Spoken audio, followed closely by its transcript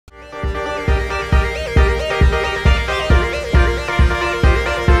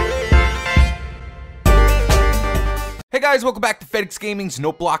guys, welcome back to FedEx Gaming's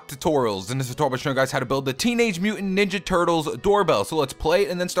Note Block Tutorials. In this tutorial, I'm showing you guys how to build the Teenage Mutant Ninja Turtles doorbell. So let's play it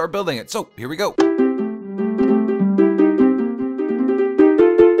and then start building it. So here we go.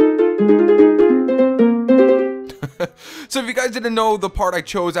 So if you guys didn't know the part I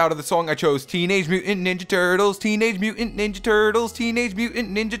chose out of the song, I chose Teenage Mutant Ninja Turtles, Teenage Mutant Ninja Turtles, Teenage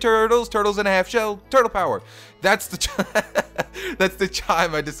Mutant Ninja Turtles, Turtles in a Half Shell, Turtle Power. That's the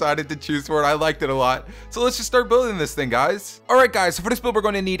chime I decided to choose for it. I liked it a lot. So let's just start building this thing, guys. All right, guys, so for this build, we're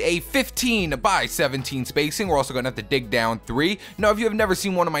going to need a 15 by 17 spacing. We're also going to have to dig down 3. Now, if you have never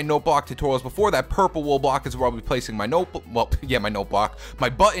seen one of my note block tutorials before, that purple wool block is where I'll be placing my my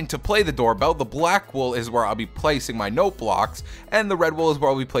button to play the doorbell. The black wool is where I'll be placing my note blocks, and the red wool is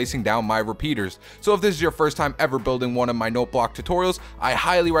where I'll be placing down my repeaters. So if this is your first time ever building one of my note block tutorials, I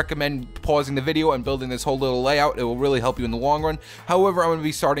highly recommend pausing the video and building this whole little layout. It will really help you in the long run. However, I'm going to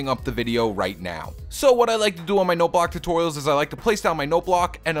be starting up the video right now. So what I like to do on my note block tutorials is I like to place down my note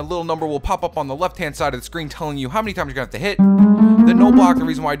block, and a little number will pop up on the left hand side of the screen telling you how many times you're going to have to hit the note block. The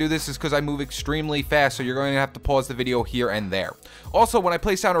reason why I do this is because I move extremely fast, so you're going to have to pause the video here and there. Also, when I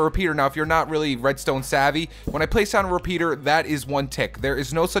place down a repeater, now if you're not really redstone savvy, when I place down a repeater, that is 1 tick. There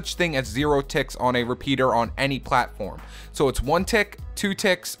is no such thing as 0 ticks on a repeater on any platform. So it's 1 tick, 2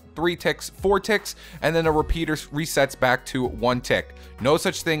 ticks, 3 ticks, 4 ticks, and then a repeater resets back to 1 tick. No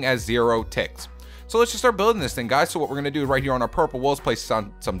such thing as 0 ticks. So let's just start building this thing, guys. So what we're going to do right here on our purple wall is place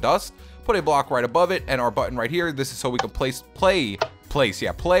on some dust, put a block right above it, and our button right here. This is so we can play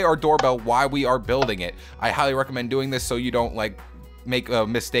our doorbell while we are building it. I highly recommend doing this so you don't like make a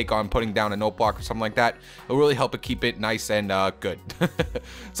mistake on putting down a note block or something like that. It'll really help it keep it nice and good.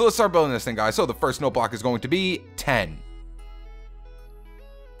 So let's start building this thing, guys. So the first note block is going to be 10,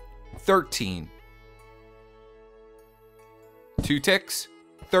 13, 2 ticks,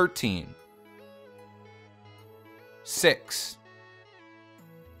 13, 6,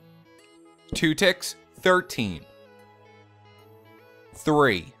 2 ticks, 13,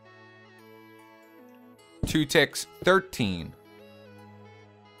 3, 2 ticks, 13,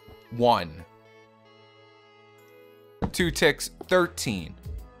 1, 2 ticks, 13,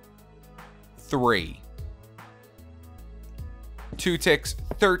 3, 2 ticks,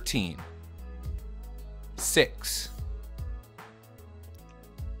 13, 6,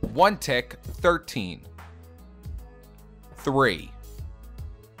 1 tick, 13, 3,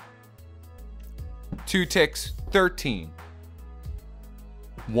 2 ticks, 13,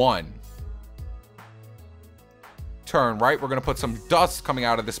 1. Turn right. We're going to put some dust coming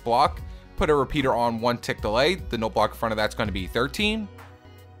out of this block. Put a repeater on 1 tick delay. The note block in front of that's going to be 13.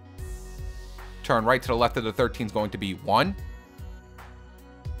 Turn right. To the left of the 13 is going to be 1.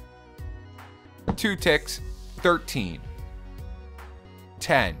 2 ticks, 13,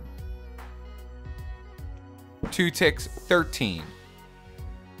 10, 2 ticks, 13,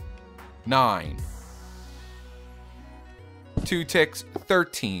 9, 2 ticks,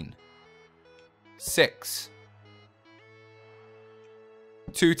 13, 6,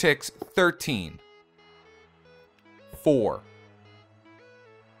 2 ticks, 13, 4,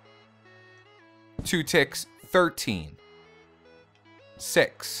 2 ticks, 13,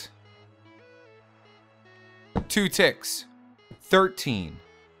 6, 2 ticks, 13,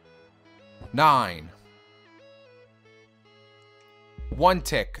 9, 1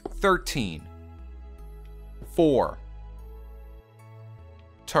 tick, 13, 4.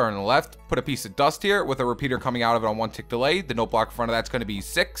 Turn left, put a piece of dust here with a repeater coming out of it on 1 tick delay. The note block in front of that's going to be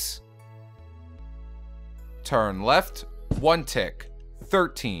 6. Turn left, 1 tick,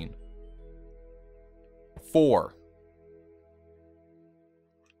 13, 4.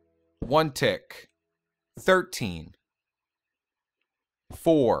 1 tick, 13,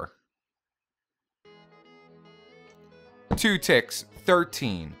 4. 2 ticks,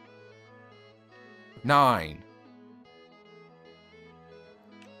 13, 9.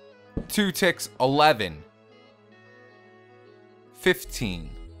 2 ticks, 11, 15.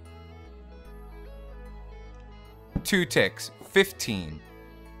 2 ticks, 15,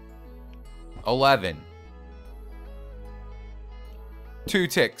 11. 2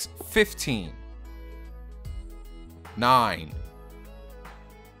 ticks, 15, 9.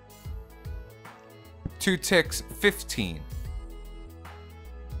 2 ticks, 15,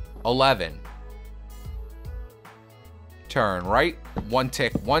 11. Turn right, 1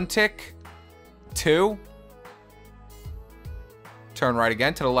 tick, 1 tick, 2. Turn right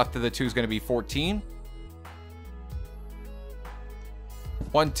again. To the left of the 2 is going to be 14.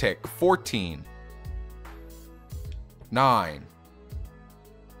 1 tick, 14, 9.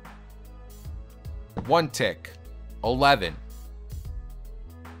 1 tick, 11.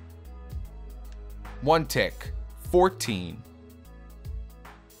 1 tick, 14,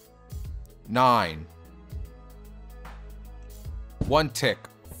 9, 1 tick,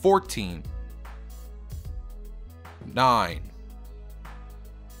 14, 9,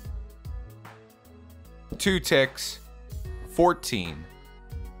 2 ticks, 14,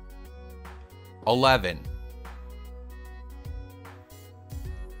 11,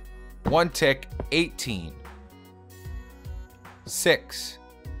 1 tick, 18, 6,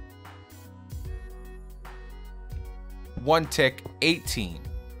 1 tick, 18,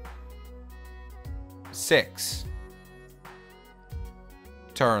 6,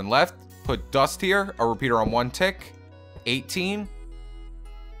 turn left, put dust here, a repeater on 1 tick, 18,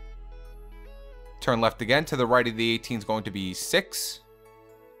 turn left again, to the right of the 18 is going to be 6,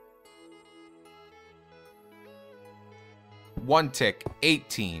 1 tick,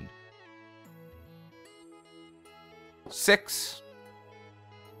 18, 6,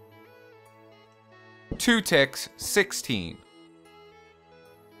 2 ticks, 16,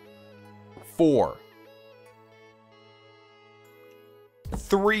 4,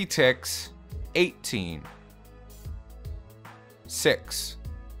 3 ticks, 18, 6,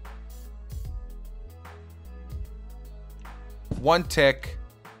 1 tick,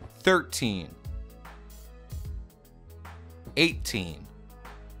 13, 18,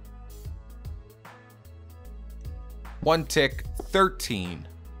 1 tick, 13,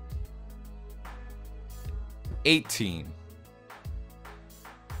 18,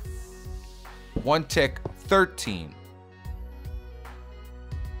 1 tick, 13,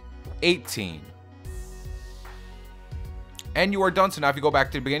 18, and you are done. So now if you go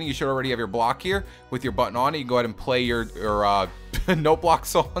back to the beginning, you should already have your block here with your button on it. You can go ahead and play your note block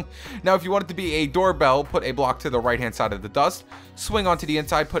song. Now if you want it to be a doorbell, put a block to the right hand side of the dust, swing onto the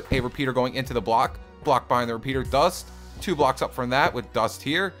inside, put a repeater going into the block behind the repeater, dust, 2 blocks up from that with dust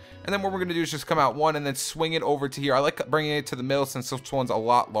here, and then what we're going to do is just come out 1 and then swing it over to here. I like bringing it to the middle since this one's a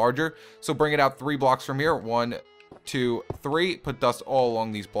lot larger, so bring it out 3 blocks from here, 1, 2, 3, put dust all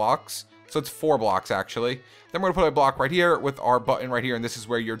along these blocks, so it's 4 blocks actually. Then we're going to put a block right here with our button right here, and this is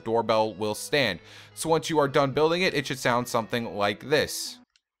where your doorbell will stand. So once you are done building it, it should sound something like this.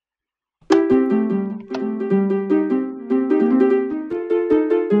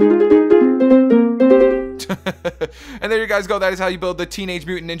 And there you guys go. That is how you build the Teenage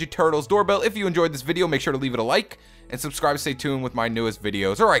Mutant Ninja Turtles doorbell. If you enjoyed this video, make sure to leave it a like and subscribe to stay tuned with my newest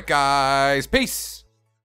videos. Alright guys, peace!